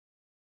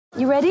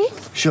You ready?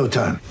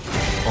 Showtime.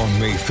 On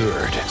May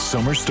 3rd,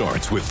 summer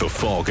starts with The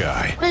Fall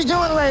Guy. Let's do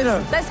it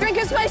later. Let's drink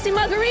a spicy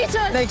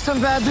margarita. Make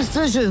some bad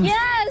decisions.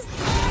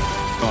 Yes!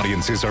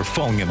 Audiences are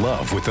falling in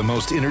love with the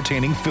most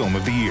entertaining film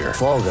of the year.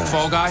 Fall Guy.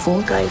 Fall Guy?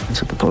 Fall Guy.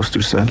 That's what the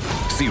poster said.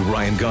 See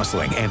Ryan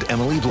Gosling and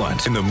Emily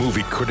Blunt in the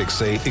movie critics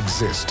say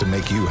exists to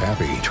make you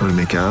happy. Trying to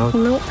make it out?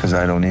 Nope. Because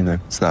I don't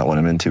either. It's not what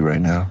I'm into right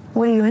now.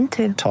 What are you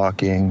into?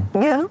 Talking.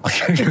 Yeah.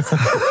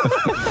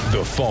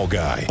 The Fall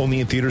Guy.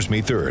 Only in theaters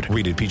May 3rd.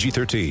 Rated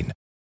PG-13.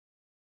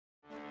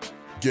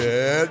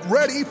 Get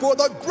ready for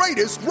the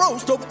greatest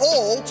roast of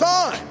all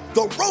time.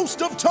 The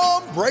Roast of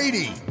Tom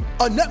Brady.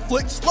 A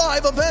Netflix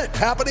live event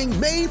happening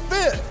May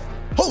 5th.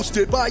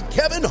 Hosted by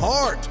Kevin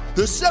Hart.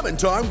 The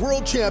 7-time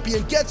world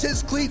champion gets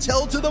his cleats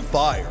held to the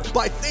fire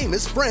by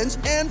famous friends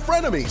and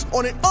frenemies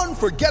on an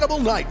unforgettable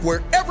night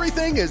where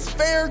everything is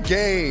fair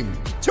game.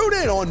 Tune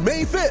in on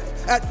May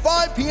 5th at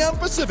 5 p.m.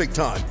 Pacific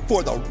time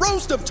for the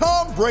Roast of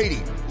Tom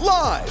Brady.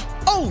 Live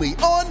only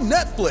on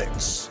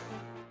Netflix.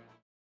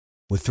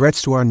 With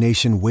threats to our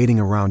nation waiting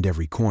around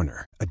every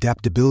corner,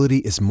 adaptability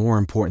is more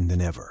important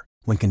than ever.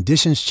 When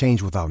conditions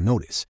change without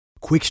notice,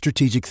 quick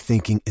strategic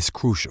thinking is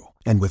crucial.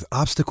 And with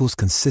obstacles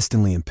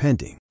consistently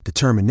impending,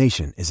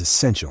 determination is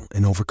essential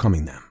in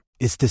overcoming them.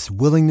 It's this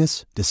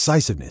willingness,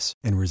 decisiveness,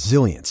 and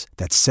resilience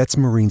that sets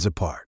Marines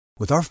apart.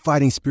 With our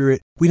fighting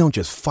spirit, we don't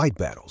just fight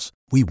battles,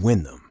 we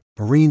win them.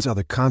 Marines are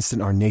the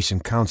constant our nation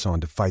counts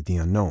on to fight the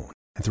unknown.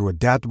 And through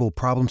adaptable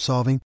problem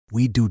solving,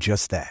 we do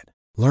just that.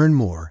 Learn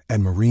more at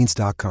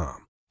marines.com.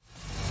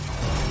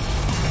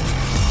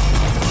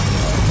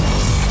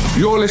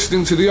 You're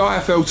listening to the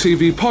IFL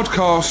TV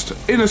podcast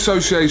in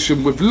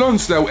association with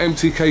Lonsdale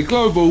MTK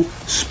Global,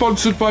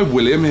 sponsored by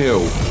William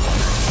Hill.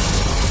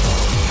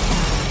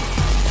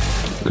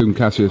 Kun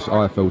Cassius,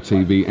 IFL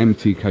TV,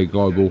 MTK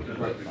Global.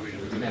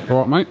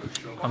 All right, mate?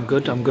 I'm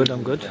good.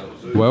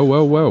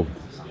 Well.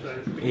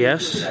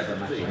 Yes.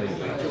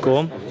 Go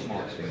on.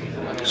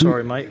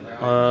 Sorry, mate.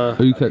 Who are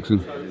you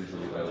texting?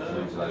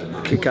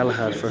 Kid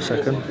Galahad for a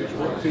second.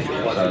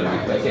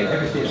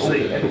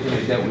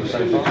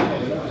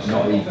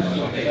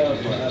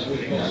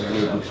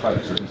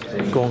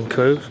 Go on,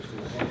 Coo.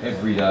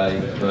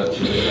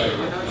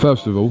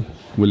 First of all,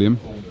 William.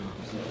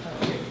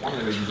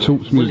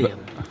 Talk to me William.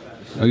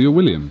 Are you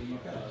William?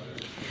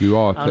 You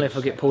are. Only if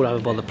I get pulled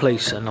over by the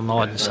police and I'm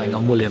hiding saying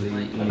I'm William.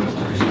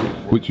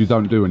 Which you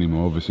don't do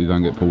anymore, obviously. You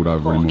don't get pulled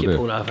over I anymore, get do you?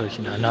 pulled over,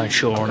 no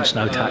insurance,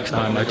 no tax,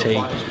 no MOT,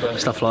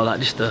 stuff like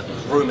that. Just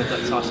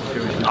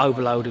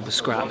overloaded with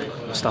scrap,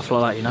 stuff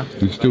like that, you know.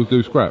 You still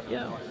do scrap?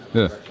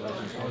 Yeah.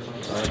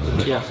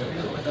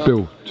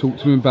 Bill, talk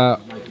to me about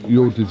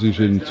your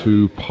decision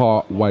to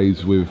part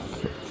ways with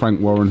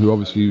Frank Warren, who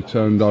obviously you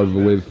turned over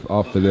with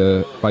after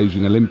the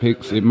Beijing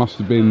Olympics. It must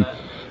have been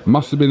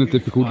a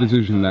difficult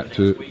decision that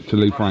to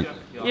leave Frank.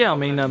 Yeah, I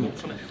mean,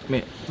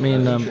 me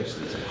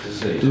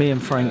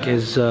and Frank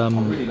is. I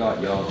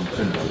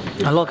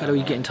like it how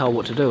you're getting told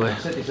what to do.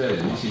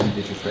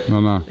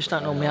 No. It's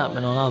don't normally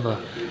happen on other.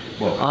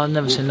 I've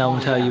never seen no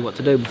one tell you what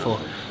to do before.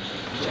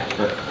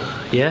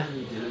 Yeah.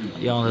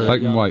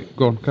 Take and wait.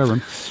 Go on,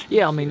 Karen.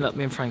 Yeah, I mean, look,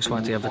 me and Frank's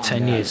worked together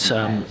 10 years.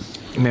 Me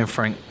and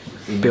Frank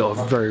built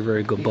a very,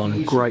 very good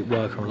bond, great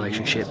working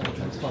relationship,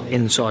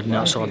 inside and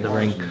outside the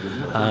ring.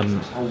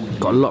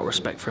 Got a lot of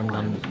respect for him,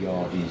 done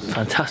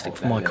fantastic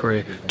for my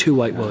career.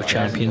 2-weight world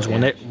champions,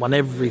 won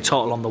every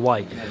title on the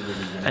way.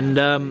 And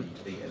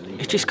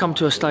it's just come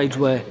to a stage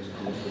where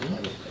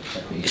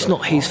it's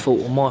not his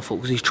fault or my fault,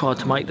 because he's tried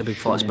to make the big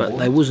fights, but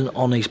they wasn't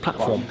on his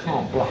platform.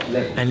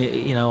 And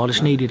I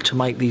just needed to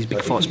make these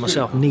big fights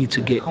myself. I'm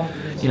 29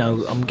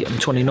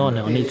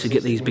 now. I need to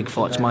get these big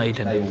fights made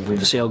and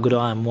to see how good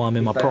I am while I'm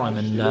in my prime.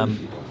 And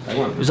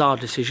it was a hard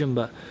decision,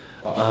 but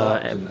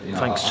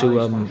thanks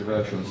to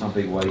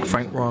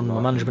Frank Ron, my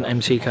management,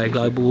 MTK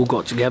Global, all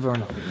got together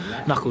and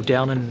knuckled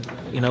down, and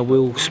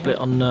we'll split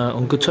on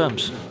good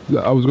terms.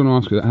 I was going to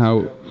ask you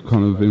how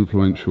kind of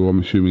influential,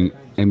 I'm assuming,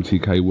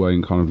 MTK were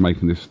in kind of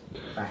making this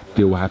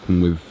deal happen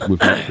with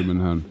Maxim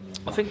and Hearn.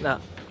 I think that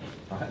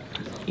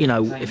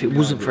if it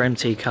wasn't for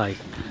MTK,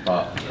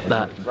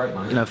 that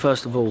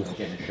first of all,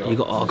 I've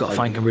got to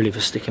thank him really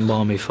for sticking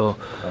by me for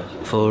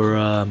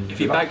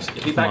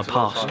my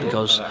past,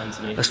 because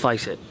let's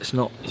face it, it's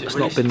not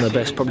been the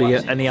best. Probably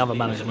any other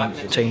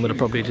management team would have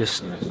probably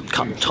just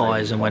cut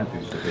ties and went,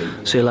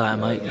 see you later,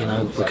 mate.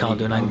 We can't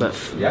do anything. But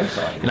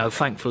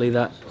thankfully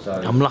that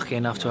I'm lucky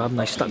enough to have them.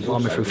 They stuck by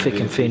me through thick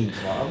and thin,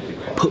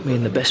 put me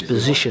in the best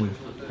position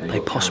they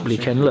possibly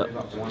can. Look,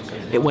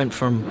 it went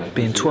from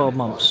being 12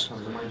 months.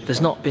 It's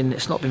not been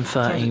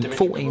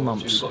 14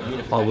 months.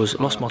 I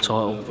lost my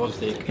title,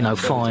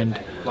 fined.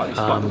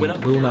 We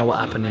all know what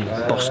happened in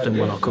Boston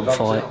when I couldn't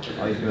fight.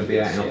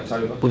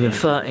 Within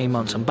 13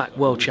 months, I'm back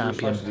world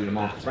champion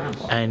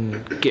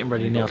and getting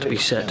ready now to be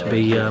set to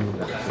be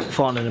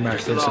fighting in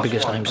America against the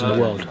biggest names in the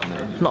world.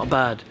 Not a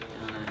bad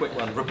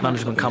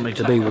management company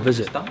to be with, is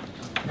it?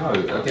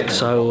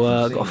 So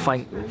I've got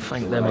to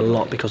thank them a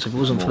lot, because if it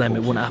wasn't for them,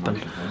 it wouldn't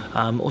happen.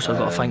 Also, I've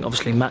got to thank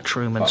obviously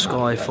Matchroom and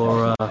Sky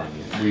for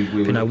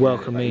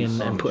welcoming me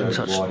and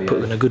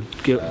putting a good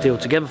deal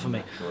together for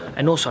me,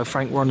 and also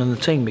Frank Warren and the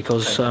team,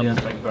 because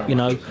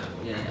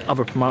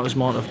other promoters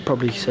might have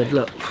probably said,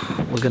 look,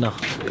 we're gonna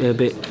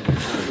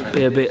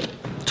be a bit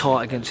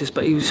tight against this,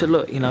 but he said,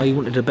 look, he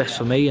wanted the best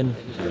for me, and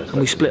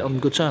we split on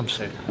good terms.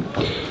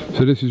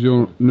 So this is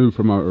your new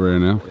promoter here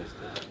now?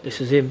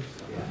 This is him.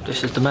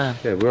 This is the man.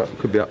 Yeah,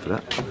 could be up for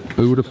that.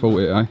 Who would have thought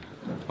it, eh?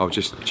 I've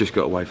just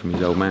got away from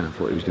his old man. I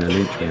thought he was going to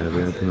lynch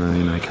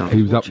me. He can't.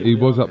 He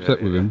was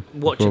upset with him.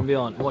 Watch him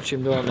behind the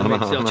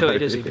mix. I'll tell you what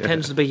it is. He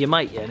pretends to be your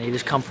mate, and he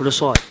just come through the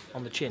side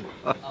on the chin.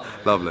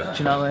 Lovely. Do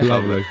you know what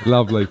I mean?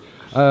 Lovely.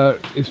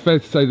 It's fair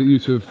to say that you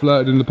two have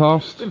flirted in the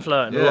past? Been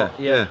flirting a lot,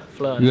 yeah.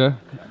 Flirting. Yeah?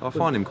 I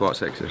find him quite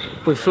sexy.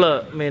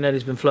 Me and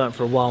Eddie's been flirting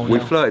for a while now. We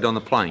flirted on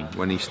the plane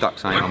when he stuck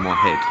something on my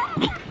head.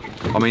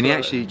 I mean, he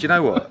actually, do you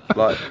know what?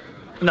 Like,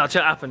 no, I'll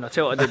tell you what happened. I'll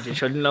tell you what I did. I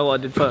didn't know what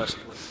I did first.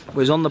 We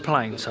was on the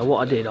plane, so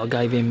what I did, I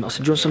gave him, I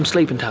said, do you want some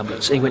sleeping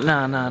tablets? He went,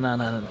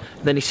 no.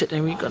 Then he said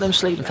to me, you got them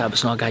sleeping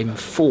tablets? And I gave him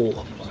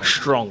 4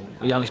 strong.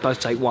 You're only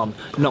supposed to take 1.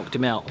 Knocked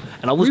him out.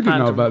 And I was we didn't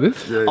know about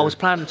this. Yeah. I was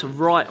planning to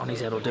write on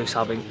his head or do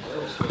something,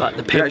 but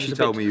the you actually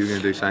told me you were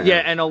going to do something.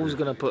 Yeah, and I was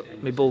going to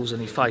put my balls in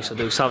his face or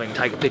do something,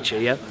 take a picture,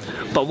 yeah?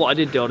 But what I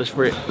did do, I just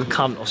wrote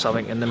cunt or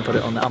something and then put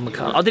it on the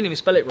undercut. I didn't even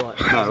spell it right.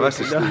 No, that's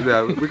just,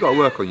 we've got to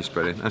work on your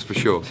spelling, that's for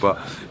sure. But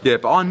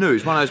I knew,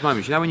 it's one of those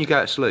moments, when you go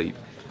to sleep,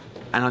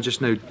 and I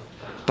just knew,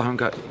 don't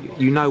go,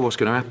 what's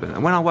going to happen.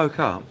 And when I woke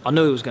up, I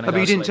knew he was going to go but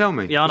you didn't sleep. tell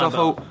me. Yeah, I know. I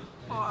thought,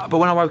 but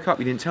when I woke up,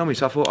 you didn't tell me,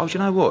 so I thought, do you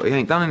know what? He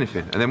ain't done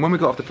anything. And then when we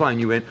got off the plane,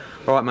 you went,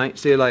 all right, mate,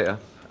 see you later.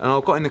 And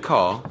I got in the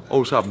car, all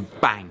of a sudden,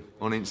 bang,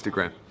 on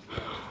Instagram.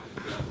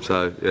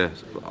 So, yeah,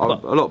 a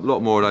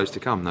lot more of those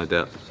to come, no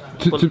doubt.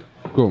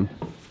 Go on.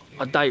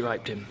 I date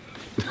raped him.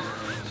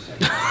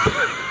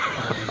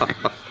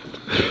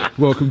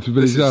 Welcome to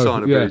Billy This Joe. is a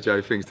sign of Billy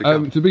Joe, things to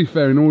come. To be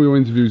fair, in all your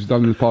interviews you've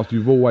done in the past,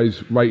 you've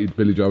always rated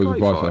Billy Joe as a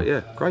fighter.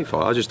 Yeah, great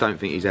fight. I just don't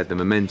think he's had the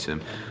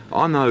momentum.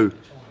 I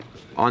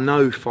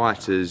know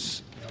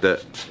fighters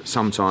that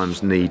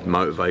sometimes need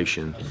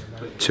motivation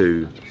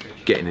to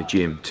get in the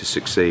gym, to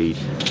succeed.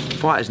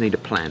 Fighters need a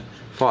plan.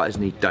 Fighters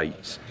need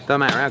dates.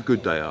 Don't matter how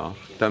good they are,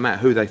 don't matter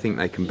who they think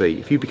they can be.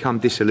 If you become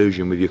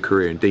disillusioned with your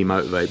career and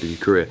demotivated with your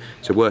career,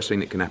 it's the worst thing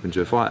that can happen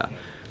to a fighter.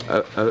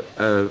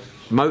 A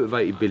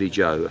motivated Billy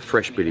Joe, a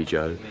fresh Billy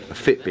Joe, a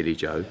fit Billy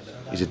Joe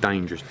is a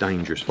dangerous,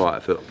 dangerous fighter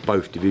for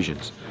both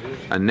divisions.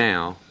 And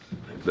now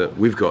that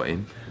we've got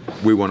him,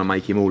 we want to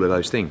make him all of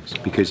those things,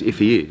 because if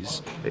he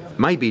is,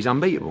 maybe he's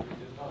unbeatable,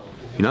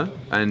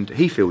 and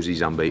he feels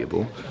he's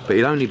unbeatable, but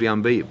he'll only be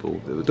unbeatable.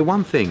 The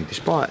one thing,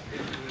 despite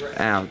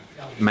how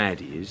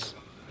mad he is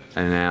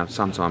and how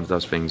sometimes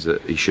does things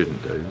that he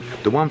shouldn't do,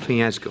 the one thing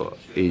he has got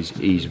is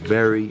he's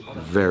very,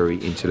 very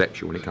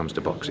intellectual when it comes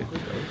to boxing.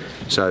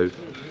 So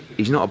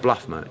he's not a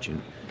bluff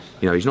merchant,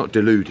 he's not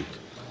deluded.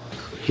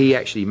 He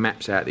actually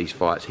maps out these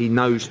fights. He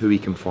knows who he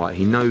can fight,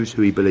 he knows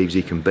who he believes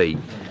he can beat,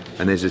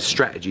 and there's a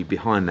strategy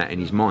behind that in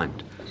his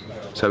mind.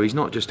 So he's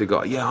not just a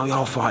guy,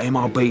 I'll fight him,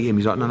 I'll beat him.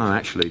 He's like, no,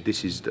 actually,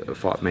 this is a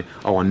fight for me.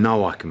 Oh, I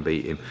know I can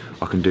beat him,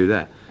 I can do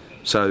that.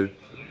 So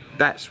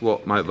that's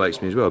what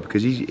motivates me as well,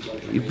 because he's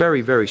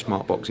very, very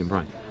smart boxing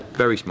brain.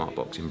 Very smart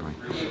boxing brain.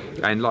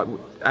 And like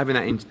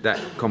having that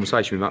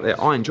conversation with him up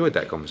there, I enjoyed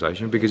that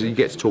conversation because you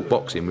get to talk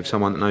boxing with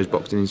someone that knows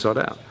boxing inside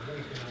out.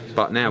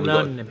 But now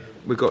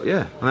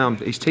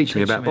he's teaching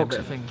me about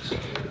boxing.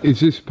 Is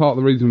this part of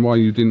the reason why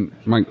you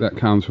didn't make that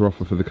counter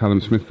offer for the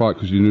Callum Smith fight,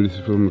 because you knew this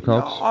was on the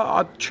cards?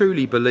 I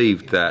truly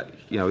believed that,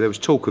 there was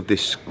talk of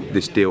this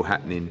deal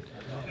happening,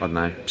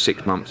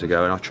 6 months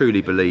ago, and I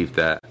truly believed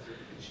that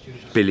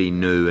Billy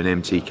knew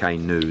and MTK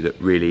knew that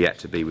really he had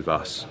to be with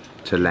us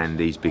to land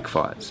these big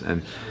fights.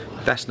 And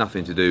that's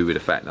nothing to do with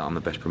the fact that I'm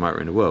the best promoter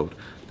in the world.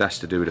 That's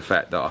to do with the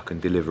fact that I can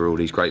deliver all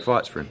these great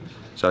fights for him.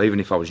 So even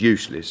if I was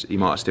useless, he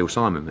might still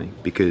sign with me,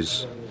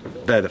 because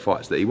they're the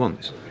fights that he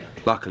wants.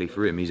 Luckily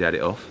for him, he's had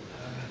it off,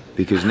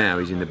 because now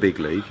he's in the big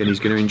league and he's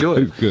going to enjoy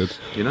it. Good.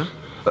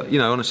 But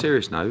on a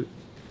serious note,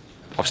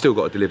 I've still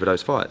got to deliver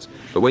those fights.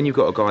 But when you've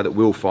got a guy that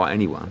will fight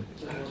anyone,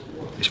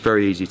 it's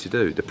very easy to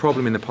do. The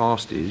problem in the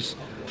past is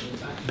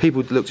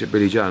people looked at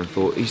Billy Joe and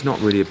thought, he's not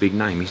really a big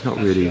name, he's not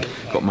really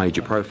got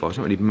major profile, he's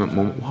not really,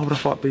 why would I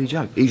fight Billy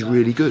Joe? He's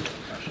really good.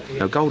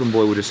 Golden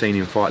Boy would have seen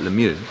him fight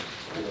Lemieux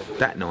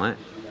that night.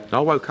 I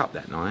woke up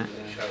that night,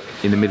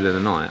 in the middle of the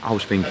night, I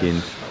was thinking,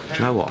 do you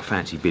know what, I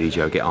fancy Billy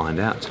Joe get ironed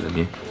out to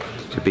Lemieux.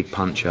 He's a big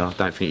puncher, I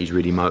don't think he's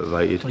really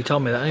motivated. Well, you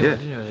told me that anyway,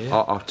 didn't you?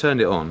 Yeah. I've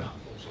turned it on,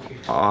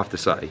 I have to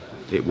say,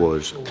 it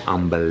was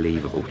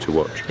unbelievable to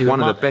watch.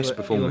 One of the best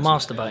performances. You were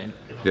masturbating.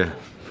 Yeah.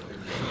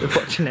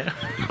 Watching it.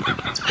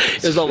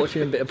 It was like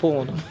watching a bit of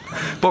porn.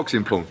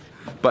 Boxing porn.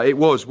 But it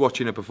was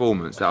watching a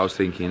performance that I was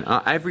thinking,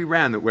 every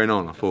round that went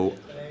on, I thought,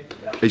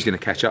 he's going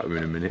to catch up with him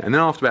in a minute. And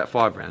then after about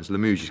 5 rounds,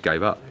 Lemieux just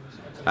gave up.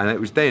 And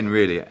it was then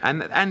really,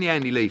 and the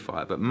Andy Lee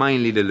fight, but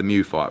mainly the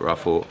Lemieux fight, where I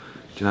thought,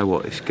 do you know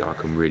what, this guy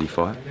can really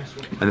fight.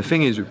 And the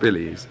thing is with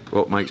Billy is,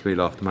 what makes me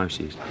laugh the most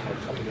is,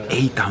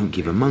 he don't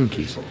give a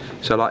monkeys.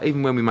 So like,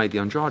 even when we made the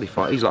Andrade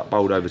fight, he's like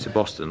bowled over to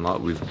Boston, like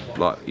with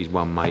like his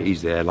one mate,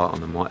 he's there like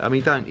on the mic. I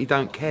mean, he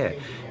don't care.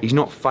 He's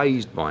not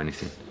fazed by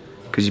anything,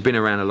 because he's been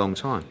around a long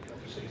time.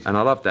 And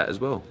I love that as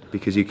well,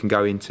 because you can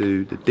go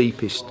into the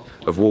deepest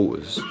of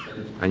waters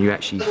and you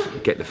actually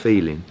get the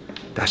feeling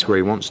that's where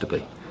he wants to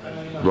be,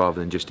 rather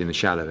than just in the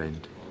shallow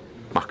end,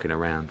 mucking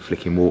around,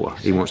 flicking water.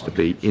 He wants to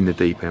be in the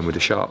deep end with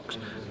the sharks.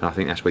 And I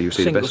think that's where you'll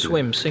see the best of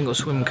him. Single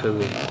swim,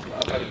 Cougar.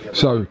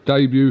 So,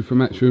 debut for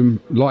Matchroom,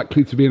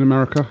 likely to be in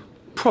America?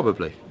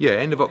 Probably, yeah,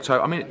 end of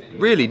October. I mean,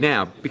 really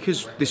now,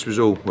 because this was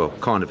all, well,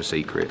 kind of a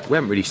secret, we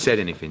haven't really said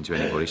anything to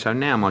anybody, so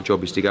now my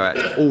job is to go out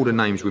to all the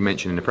names we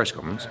mentioned in the press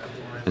conference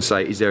and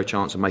say, is there a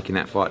chance of making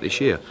that fight this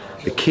year?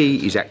 The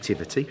key is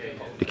activity.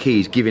 The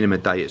key is giving him a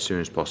date as soon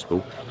as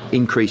possible,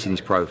 increasing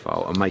his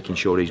profile and making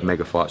sure these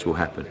mega fights will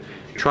happen.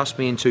 Trust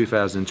me, in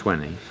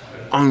 2020,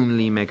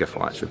 only mega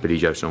fights for Billy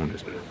Joe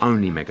Saunders.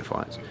 Only mega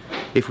fights.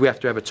 If we have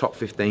to have a top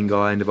 15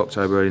 guy end of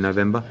October, early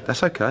November,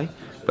 that's okay.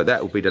 But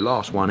that will be the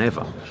last one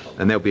ever.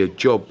 And there'll be a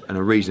job and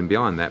a reason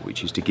behind that,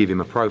 which is to give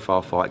him a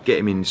profile fight, get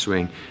him in the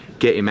swing,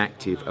 get him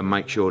active and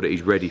make sure that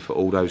he's ready for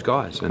all those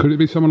guys. And could it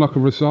be someone like a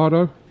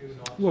Rosado?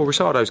 Well,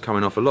 Rosado's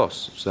coming off a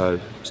loss, so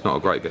it's not a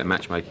great bit of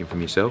matchmaking from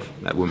yourself.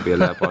 That wouldn't be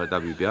allowed by the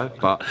WBO,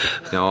 but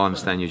you know, I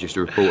understand you're just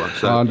a reporter.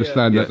 So, I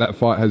understand that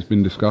fight has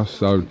been discussed,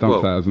 so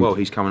don't say it hasn't. Well,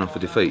 he's coming off a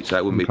defeat, so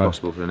it wouldn't be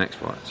possible for the next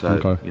fight.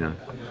 So, you know.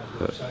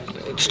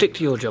 Stick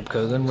to your job,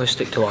 Kogan, we'll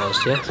stick to ours,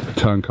 yeah?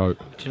 Turncoat.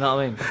 Do you know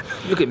what I mean?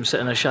 Look at him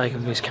sitting there shaking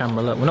with his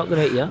camera. Look, we're not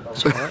going to hit you,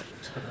 it's alright.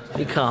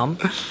 Be calm.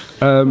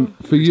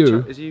 For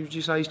you... Would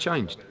you say he's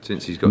changed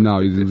since he's got... No,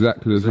 he's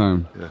exactly the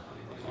same. Yeah.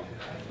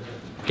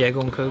 Yeah,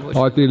 go on, Cool.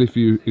 Ideally for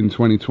you in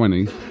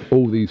 2020,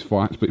 all these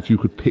fights, but if you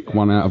could pick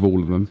one out of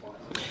all of them,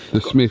 the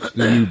Smiths,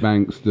 the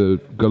Eubanks, the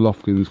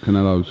Golovkins,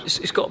 Canelos.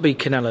 It's got to be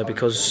Canelo,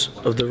 because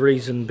of the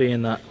reason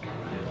being that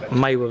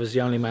Mayweather's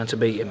the only man to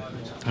beat him.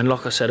 And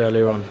like I said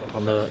earlier on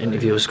the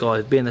interview with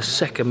Sky, being the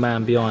second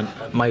man behind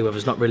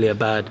Mayweather's not really a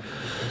bad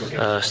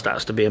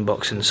stats to be in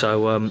boxing.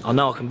 So I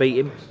know I can beat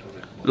him.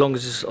 Long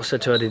as it's, I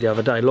said to Eddie the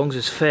other day, long as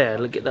it's fair,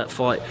 look at that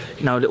fight.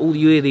 You know, all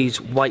you hear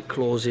these weight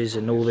clauses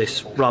and all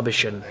this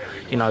rubbish, and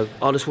you know,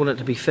 I just want it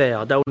to be fair.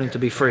 I don't want him to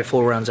be 3 or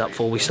 4 rounds up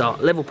before we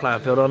start. Level playing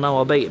field, I know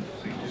I'll beat him.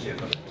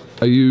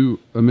 Are you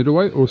a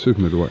middleweight or a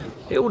super middleweight?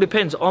 It all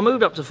depends. I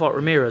moved up to fight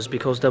Ramirez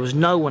because there was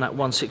no one at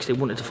 160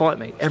 wanted to fight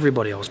me.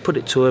 Everybody, I was put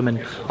it to him,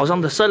 and I was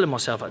underselling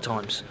myself at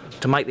times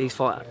to make these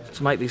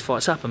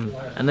fights happen.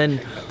 And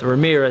then the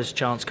Ramirez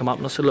chance come up,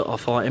 and I said, look, I'll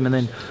fight him. And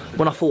then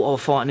when I thought I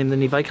was fighting him,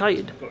 then he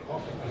vacated.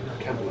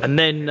 And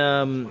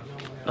then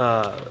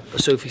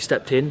Sufi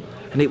stepped in,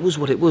 and it was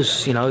what it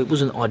was. You know, it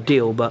wasn't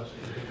ideal, but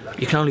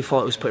you can only fight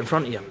what was put in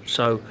front of you.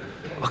 So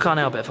I can't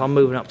help it if I'm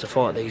moving up to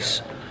fight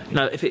these. You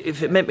know, if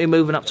it meant me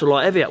moving up to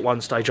light heavy at one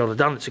stage, I'd have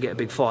done it to get a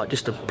big fight,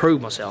 just to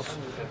prove myself.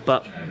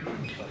 But,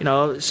 you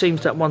know, it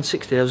seems that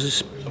 160, I was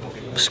just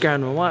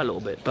scaring them away a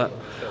little bit. But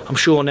I'm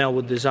sure now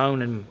with the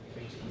zone and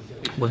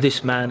with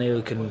this man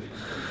who can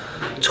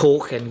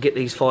talk and get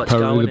these fights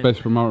apparently going. The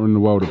best promoter in the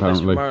world,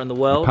 apparently. Best promoter in the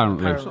world.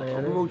 Apparently.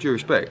 With all due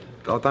respect,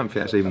 I don't think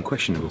that's even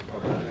questionable.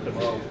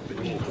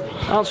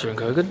 Answering,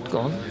 Kogan, go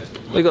on.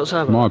 What you got to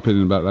say about My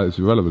opinion about that is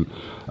irrelevant.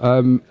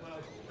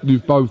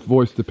 You've both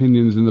voiced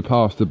opinions in the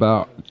past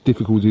about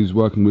difficulties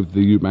working with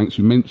the Eubanks.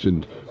 You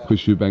mentioned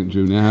Chris Eubank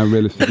Jr. How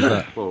realistic is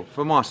that? Well,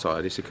 from my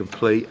side, it's a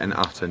complete and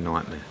utter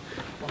nightmare.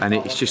 And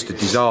it's just a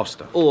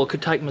disaster. Or I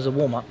could take him as a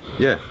warm-up.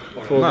 Yeah.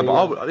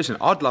 No, but listen,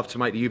 I'd love to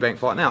make the Eubank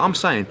fight now. I'm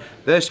saying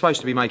they're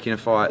supposed to be making a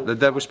fight.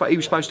 He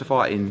was supposed to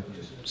fight in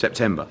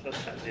September.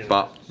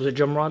 But was it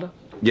John Ryder?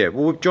 Yeah,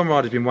 well, John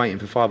Ryder's been waiting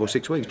for 5 or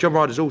 6 weeks. John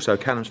Ryder's also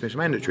Callum Smith's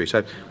mandatory.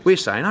 So we're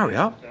saying, hurry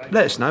up,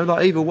 let us know.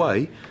 Like, either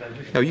way,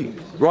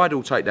 Ryder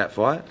will take that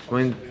fight. I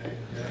mean,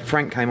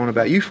 Frank came on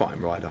about you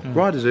fighting Ryder.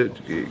 Ryder's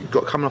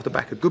got coming off the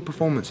back of good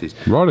performances.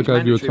 Ryder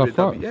gave you a tough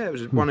fight. Yeah, it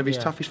was one of his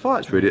toughest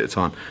fights really at the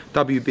time.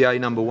 WBA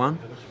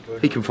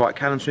 #1. He can fight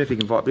Callum Smith, he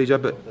can fight Billy Joe,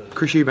 but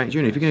Chris Eubank Jr.,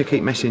 if you're going to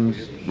keep messing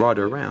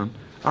Ryder around,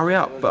 hurry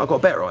up. But I've got a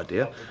better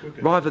idea.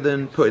 Rather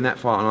than putting that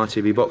fight on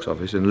ITV box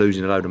office and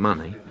losing a load of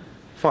money,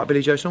 fight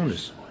Billy Joe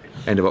Saunders.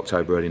 End of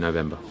October, early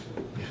November.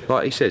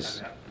 Like he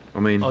says. I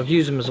mean, I've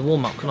used him as a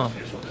warm-up, can I?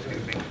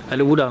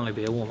 And it would only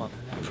be a warm-up.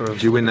 Do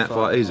you win that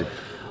fight easy?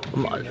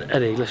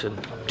 Eddie, listen,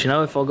 do you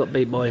know if I got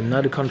beat by him,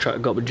 the contract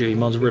I got with G, he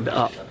might as well rip it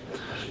up,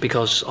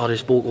 because I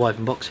just walk away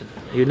from boxing.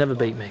 He would never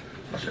beat me.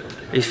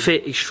 He's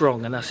fit, he's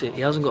strong, and that's it.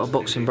 He hasn't got a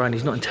boxing brain.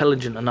 He's not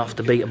intelligent enough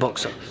to beat a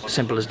boxer.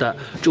 Simple as that.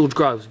 George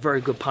Groves, very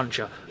good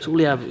puncher. It's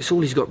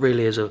all he's got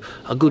really is a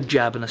good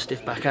jab and a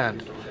stiff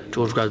backhand.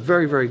 George Groves,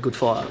 very, very good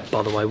fighter,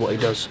 by the way, what he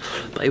does.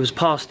 But he was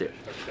past it.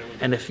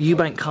 And if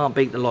Eubank can't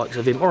beat the likes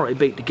of him, all right, he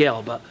beat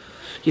DeGale, but,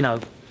 you know,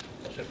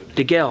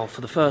 DeGale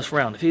for the first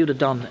round, if he would have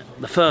done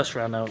the first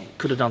round,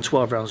 could have done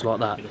 12 rounds like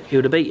that, he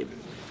would have beat him.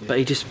 But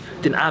he just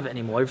didn't have it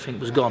anymore. Everything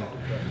was gone.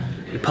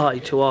 He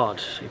partied too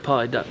hard. He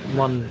partied that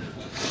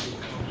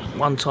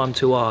one time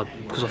too hard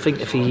because I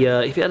think if he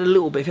had a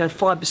little bit, if he had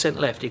 5%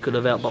 left, he could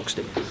have outboxed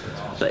him.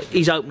 But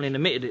he's openly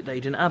admitted it that he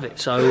didn't have it.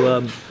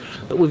 So,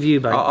 but with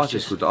Eubank,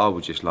 I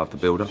would just love the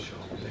build-up.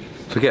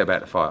 Forget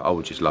about the fight. I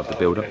would just love the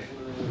build-up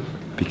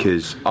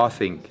because I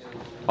think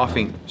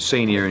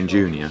senior and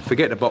junior,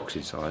 forget the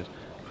boxing side,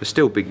 they're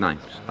still big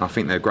names. I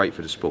think they're great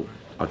for the sport.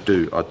 I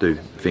do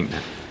think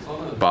that.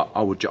 But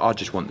I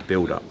just want the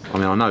build-up. I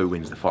mean, I know who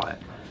wins the fight,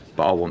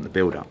 but I want the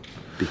build-up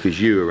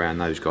because you around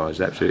those guys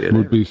absolutely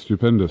would be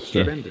stupendous.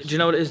 Do you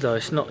know what it is though?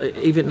 It's not,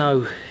 even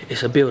though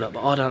it's a build-up,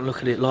 but I don't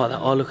look at it like that.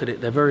 I look at it,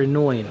 they're very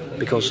annoying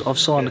because I've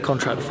signed a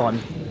contract to fight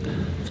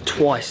him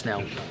twice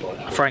now.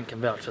 Frank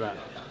can vouch for that.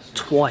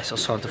 Twice I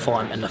signed to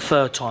fight him, and the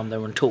third time they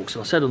were in talks.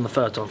 And I said on the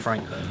third time,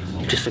 Frank,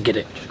 just forget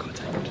it.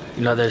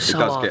 You know, they're so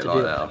hard to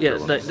do.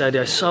 Yeah,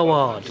 they're so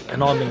hard,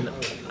 and I mean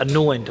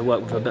annoying to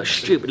work with about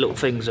stupid little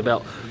things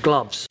about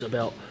gloves,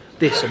 about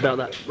this, about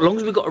that. As long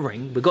as we've got a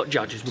ring, we've got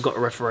judges, we've got a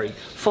referee,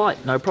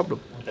 fight, no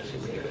problem.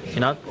 You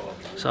know,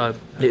 so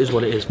it is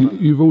what it is.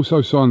 You've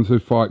also signed to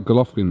fight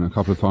Golovkin a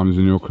couple of times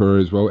in your career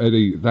as well,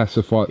 Eddie. That's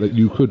a fight that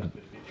you could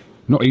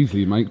not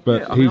easily make,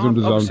 but he's on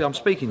his own. Obviously, I'm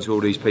speaking to all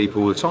these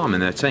people all the time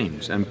in their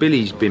teams, and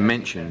Billy's been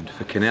mentioned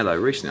for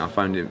Canelo recently. I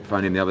phoned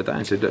him the other day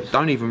and said, look,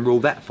 don't even rule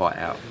that fight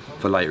out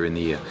for later in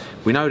the year.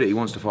 We know that he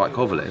wants to fight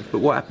Kovalev, but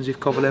what happens if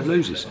Kovalev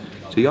loses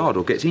to Yard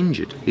or gets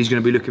injured? He's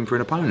going to be looking for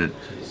an opponent.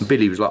 And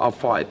Billy was like, I'll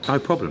fight, no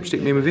problem,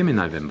 stick me in with him in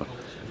November.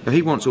 But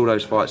he wants all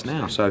those fights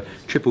now. So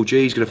Triple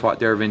G's going to fight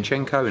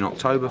Derevenchenko in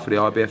October for the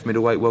IBF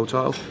middleweight world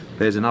title.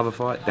 There's another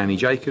fight, Danny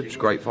Jacobs,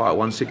 great fight at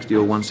 160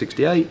 or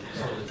 168.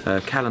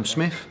 Callum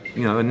Smith,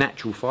 you know, a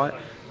natural fight.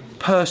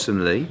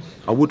 Personally,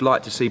 I would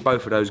like to see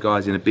both of those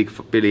guys in a big,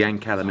 Billy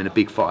and Callum in a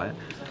big fight,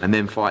 and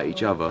then fight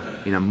each other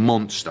in a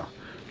monster,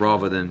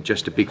 rather than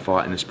just a big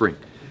fight in the spring.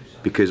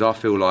 Because I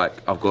feel like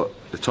I've got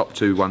the top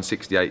two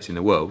 168s in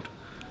the world,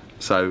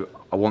 so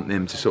I want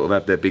them to sort of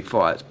have their big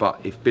fights.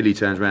 But if Billy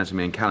turns around to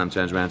me and Callum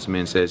turns around to me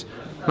and says,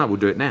 no, we'll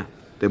do it now,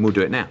 then we'll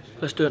do it now.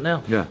 Let's do it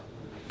now. Yeah.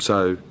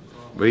 So,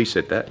 well, he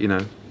said that, you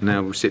know,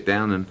 now we'll sit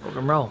down and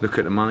look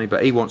at the money,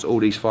 but he wants all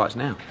these fights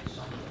now.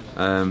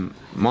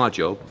 My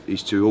job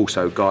is to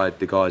also guide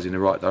the guys in the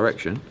right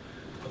direction,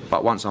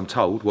 but once I'm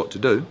told what to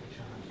do,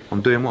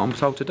 I'm doing what I'm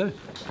told to do,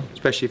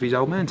 especially if his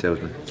old man tells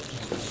me.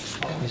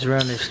 He's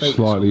around his sleep.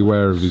 Slightly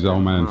aware of his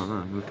old man. No,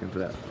 I'm looking for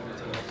that.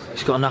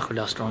 He's got a knuckle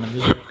duster on him,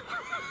 isn't he?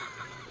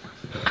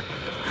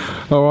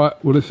 All right,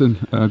 well listen,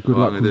 good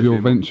luck with your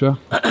venture,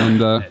 and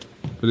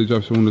Billy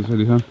Joe Saunders,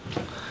 Eddie Hearn.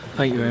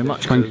 Thank you very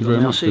much. Thank you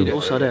very much. I see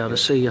also there, I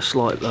see a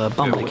slight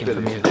bum licking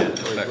from you.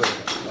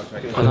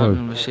 I don't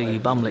normally see you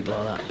bum lick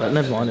like that, but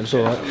never mind, it's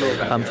all right.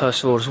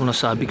 First of all, I just want to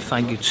say a big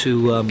thank you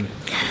to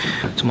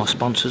my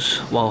sponsors,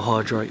 Wild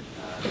Hydrate,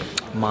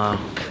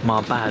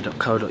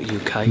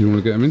 mybad.co.uk. You want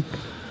to get him in?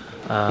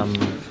 I'll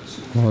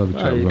have a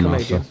chat with him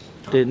after.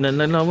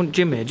 No, I want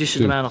Jim here, just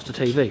as the man off the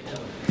TV.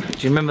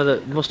 Do you remember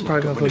what's the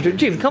programme called?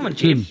 Jim, come on,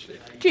 Jim.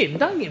 Jim,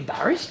 don't get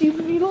embarrassed. You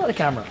like the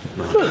camera.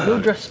 Look,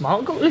 you're dressed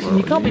smart. Listen,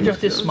 you can't be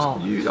dressed this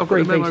smart. I've got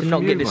a memo and from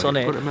not you, get this on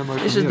air.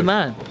 This is the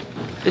man.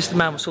 This is the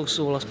man who talks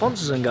to all our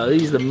sponsors and goes,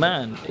 he's the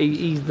man.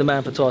 He's the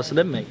man for Tyson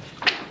and me.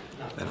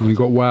 And you've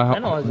got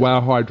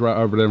Wow Hydrate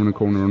over there in the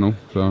corner and all.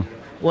 So.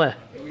 Where?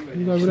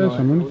 He's over there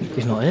somewhere.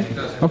 He's not here.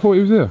 I thought he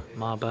was here.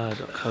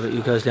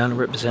 mybad.co.uk is the only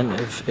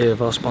representative here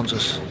of our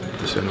sponsors.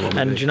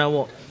 And do you know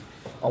what?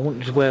 I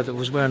wanted to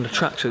was wearing the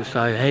tracksuit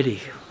today,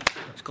 Eddie.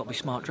 It's got to be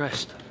smart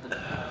dressed.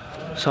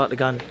 So I had to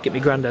go and get my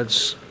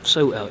granddad's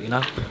suit out, you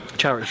know,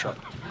 charity shop.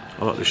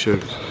 I like the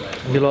shoes.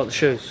 You like the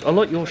shoes? I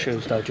like your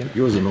shoes though, Jim.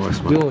 Yours are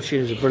nice, mate. Your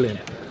shoes are brilliant.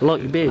 I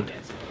like your beard.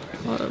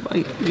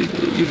 Mate,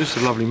 you're just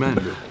a lovely man,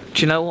 dude.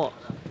 Do you know what?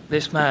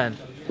 This man,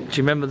 do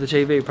you remember the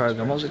TV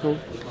programme? What's it called?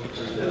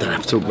 Don't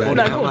have to talk about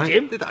it,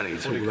 Jim. They don't need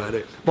to talk about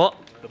it. What?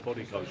 The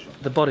Body Coast.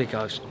 The Body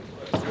Coast.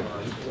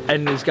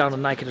 And he's going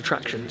on Naked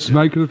Attractions.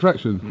 Naked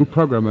Attractions? Good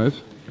programme that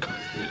is.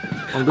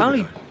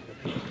 Only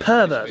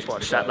perverts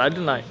watch that though,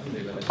 didn't they?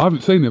 I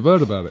haven't seen it, I've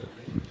heard about it.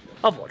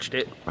 I've watched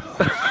it.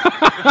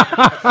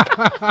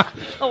 I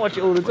watch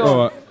it all the time.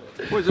 All right.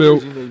 Phil, I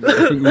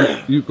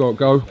think you've got to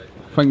go.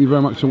 Thank you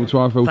very much for talking to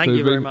IFL Thank TV,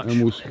 you very much.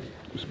 and we'll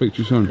speak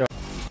to you soon.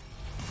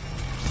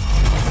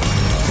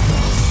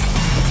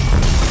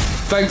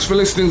 Thanks for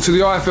listening to the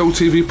IFL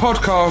TV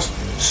podcast,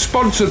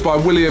 sponsored by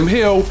William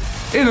Hill,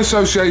 in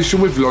association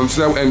with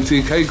Lonsdale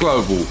MTK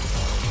Global.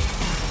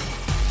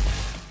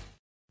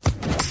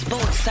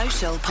 Sports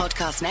Social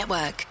Podcast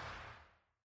Network.